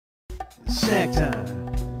Snack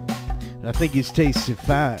time. I think it's tasting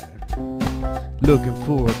fine. Looking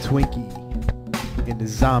for a Twinkie in the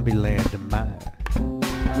zombie land of mine.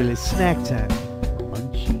 Well, it's snack time.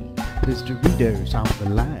 Munchy. There's Doritos on the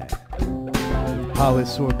line. Holly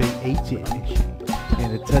sorbet 8-inch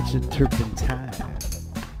and a touch of turpentine.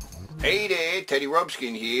 Hey there, Teddy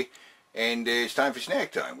Rubskin here, and it's time for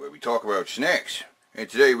snack time, where we talk about snacks. And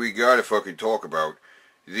today we gotta fucking talk about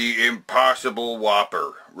the Impossible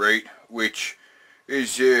Whopper, right? Which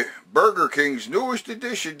is Burger King's newest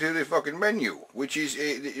addition to the fucking menu. Which is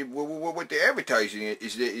what they're advertising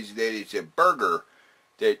is that it's a burger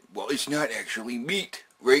that, well, it's not actually meat,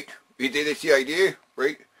 right? That's the idea,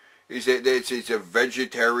 right? Is that it's a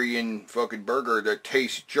vegetarian fucking burger that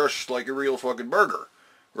tastes just like a real fucking burger,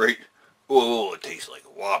 right? Oh, it tastes like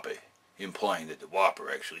a Whopper, implying that the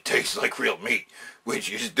Whopper actually tastes like real meat,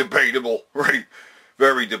 which is debatable, right?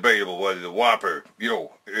 Very debatable whether the Whopper, you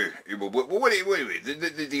know,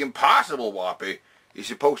 the Impossible Whopper is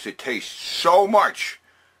supposed to taste so much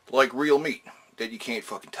like real meat that you can't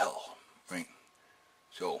fucking tell, right?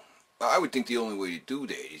 So, I would think the only way to do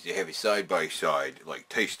that is to have a side-by-side, like,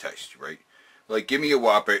 taste test, right? Like, give me a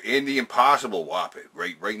Whopper and the Impossible Whopper,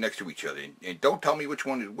 right next to each other, and don't tell me which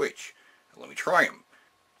one is which. Let me try them.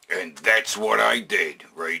 And that's what I did,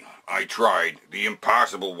 right? I tried the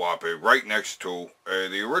Impossible Whopper right next to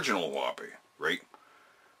the original Whopper, right?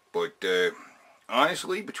 But,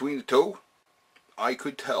 honestly, between the two, I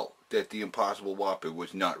could tell that the Impossible Whopper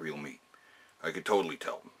was not real meat. I could totally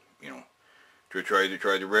tell, you know. Try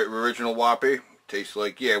the original Whopper, tastes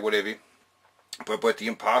like, yeah, whatever. But the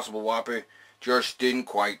Impossible Whopper just didn't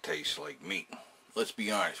quite taste like meat. Let's be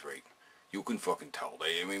honest, right? You can fucking tell.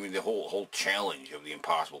 I mean, the whole challenge of the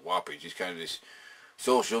Impossible Whopper is just kind of this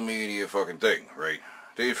social media fucking thing, right?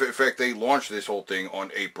 In fact, they launched this whole thing on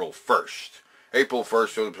April 1st. April 1st,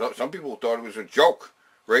 so some people thought it was a joke,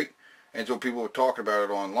 right? And so people were talking about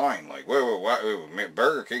it online, like, wait,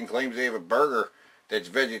 Burger King claims they have a burger that's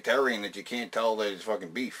vegetarian that you can't tell that it's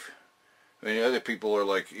fucking beef. I mean, other people are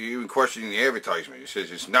like, even questioning the advertisement. It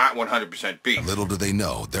says it's not 100% beef. Little do they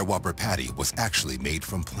know, their Whopper patty was actually made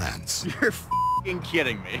from plants. You're f***ing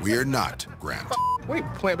kidding me. We're not, Grant. Wait,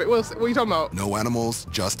 plant? What are you talking about? No animals,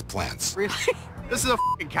 just plants. Really? This is a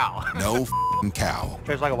f***ing cow. No f***ing cow.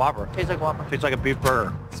 Tastes like a Whopper. Tastes like a Whopper. Tastes like a beef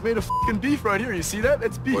burger. It's made of f***ing beef right here. You see that?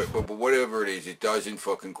 It's beef. But whatever it is, it doesn't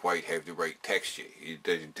fucking quite have the right texture. It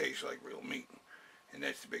doesn't taste like real meat. And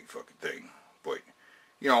that's the big fucking thing. But,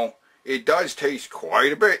 you know, it does taste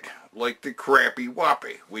quite a bit like the crappy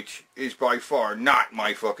Whopper, which is by far not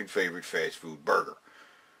my fucking favorite fast food burger.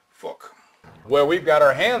 Fuck. Well, we've got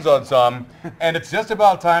our hands on some, and it's just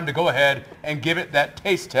about time to go ahead and give it that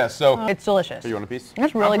taste test. So it's delicious. You want a piece?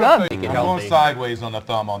 It's really good. I'm going sideways on the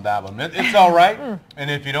thumb on that one. It's all right. And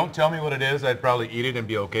if you don't tell me what it is, I'd probably eat it and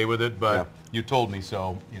be okay with it. But you told me,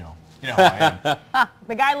 so, you know how I am.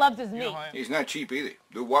 The guy loves his meat. He's not cheap either.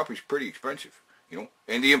 The Whopper's pretty expensive, you know.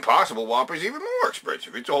 And the Impossible Whopper's even more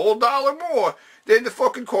expensive. It's a whole $1 more than the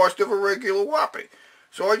fucking cost of a regular Whopper.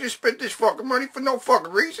 So I just spent this fucking money for no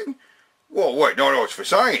fucking reason. Whoa, what? No, it's for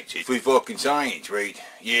science. It's for fucking science, right?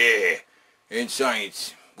 Yeah. And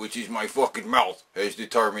science, which is my fucking mouth, has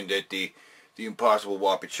determined that the Impossible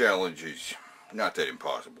Whopper challenge is not that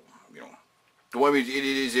impossible, you know. Well, I mean, it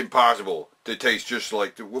is impossible to taste just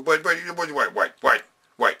like the... But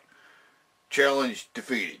wait. Challenge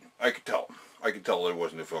defeated. I could tell. I could tell that it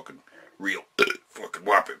wasn't a fucking real fucking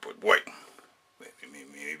Whopper, but wait.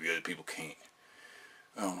 Maybe other people can't.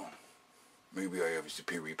 I don't know. Maybe I have a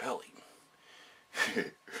superior palate.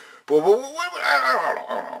 But I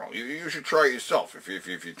don't know. You should try it yourself if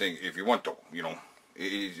you want to. You know,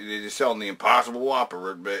 they're selling the Impossible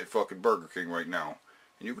Whopper at fucking Burger King right now,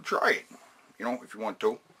 and you can try it. You know, if you want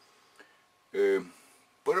to.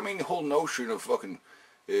 But I mean, the whole notion of fucking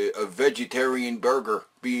a vegetarian burger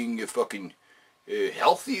being a fucking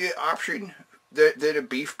healthier option than a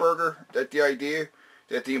beef burger. That the idea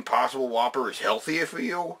that the Impossible Whopper is healthier for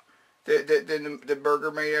you than the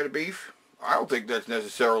burger made out of beef. I don't think that's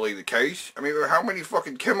necessarily the case. I mean, how many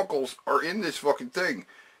fucking chemicals are in this fucking thing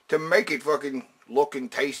to make it fucking look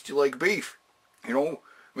and taste like beef? You know?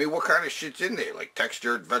 I mean, what kind of shit's in there? Like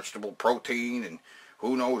textured vegetable protein and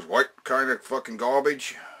who knows what kind of fucking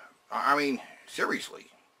garbage? I mean, seriously.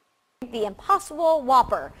 The Impossible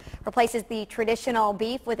Whopper replaces the traditional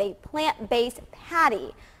beef with a plant-based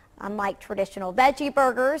patty. Unlike traditional veggie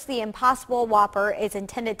burgers, the Impossible Whopper is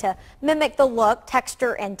intended to mimic the look,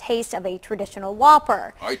 texture, and taste of a traditional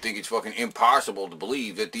Whopper. I think it's fucking impossible to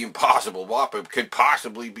believe that the Impossible Whopper could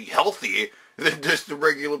possibly be healthier than just the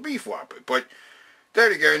regular beef Whopper. But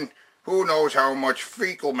then again, who knows how much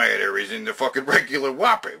fecal matter is in the fucking regular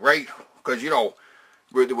Whopper, right? Because, you know,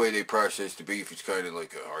 with the way they process the beef, it's kind of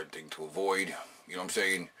like a hard thing to avoid. You know what I'm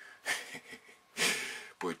saying?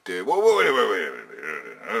 But,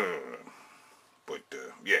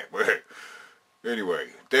 yeah, anyway,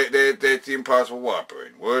 that's the Impossible Whopper.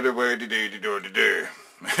 And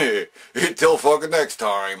until fucking next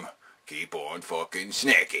time, keep on fucking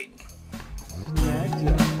snacking.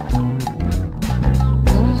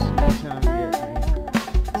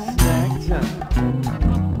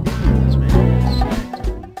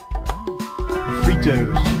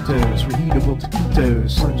 Fritos, Cheetos, reheatable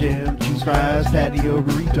taquitos, Slim Jim, cheese fries, patio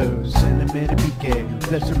burritos, cinnamon and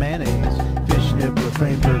pique, lobster mayonnaise, fish nibble,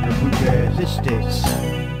 flame burger, bluegrass, fish sticks.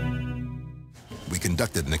 We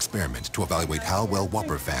conducted an experiment to evaluate how well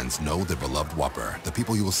Whopper fans know their beloved Whopper. The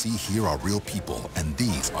people you will see here are real people, and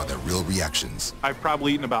these are their real reactions. I've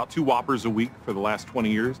probably eaten about 2 Whoppers a week for the last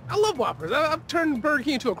 20 years. I love Whoppers. I've turned Burger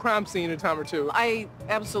King into a crime scene a time or two. I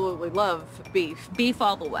absolutely love beef. Beef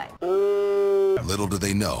all the way. Little do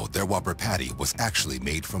they know, their Whopper patty was actually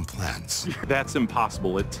made from plants. That's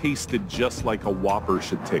impossible. It tasted just like a Whopper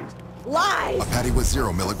should taste. Lies! A patty with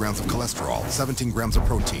 0 milligrams of cholesterol, 17 grams of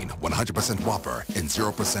protein, 100% Whopper, and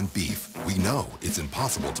 0% beef. We know it's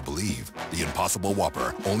impossible to believe. The Impossible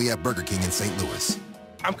Whopper, only at Burger King in St. Louis.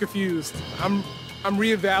 I'm confused. I'm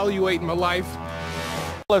reevaluating my life.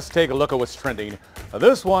 Let's take a look at what's trending.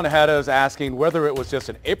 This one had us asking whether it was just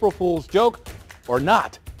an April Fool's joke or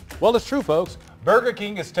not. Well, it's true, folks. Burger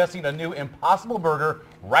King is testing a new Impossible Burger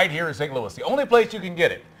right here in St. Louis. The only place you can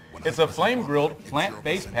get it. It's a flame-grilled,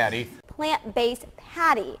 plant-based patty. Plant-based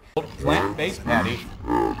patty. Plant-based patty.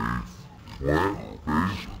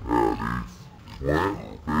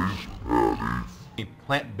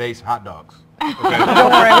 Plant-based hot dogs. Okay.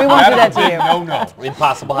 Don't worry, we won't do that to you. No.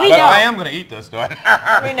 Impossible. But I am going to eat this, though.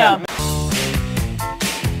 We know.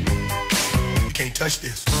 You can't touch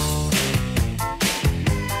this.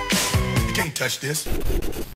 You can't touch this.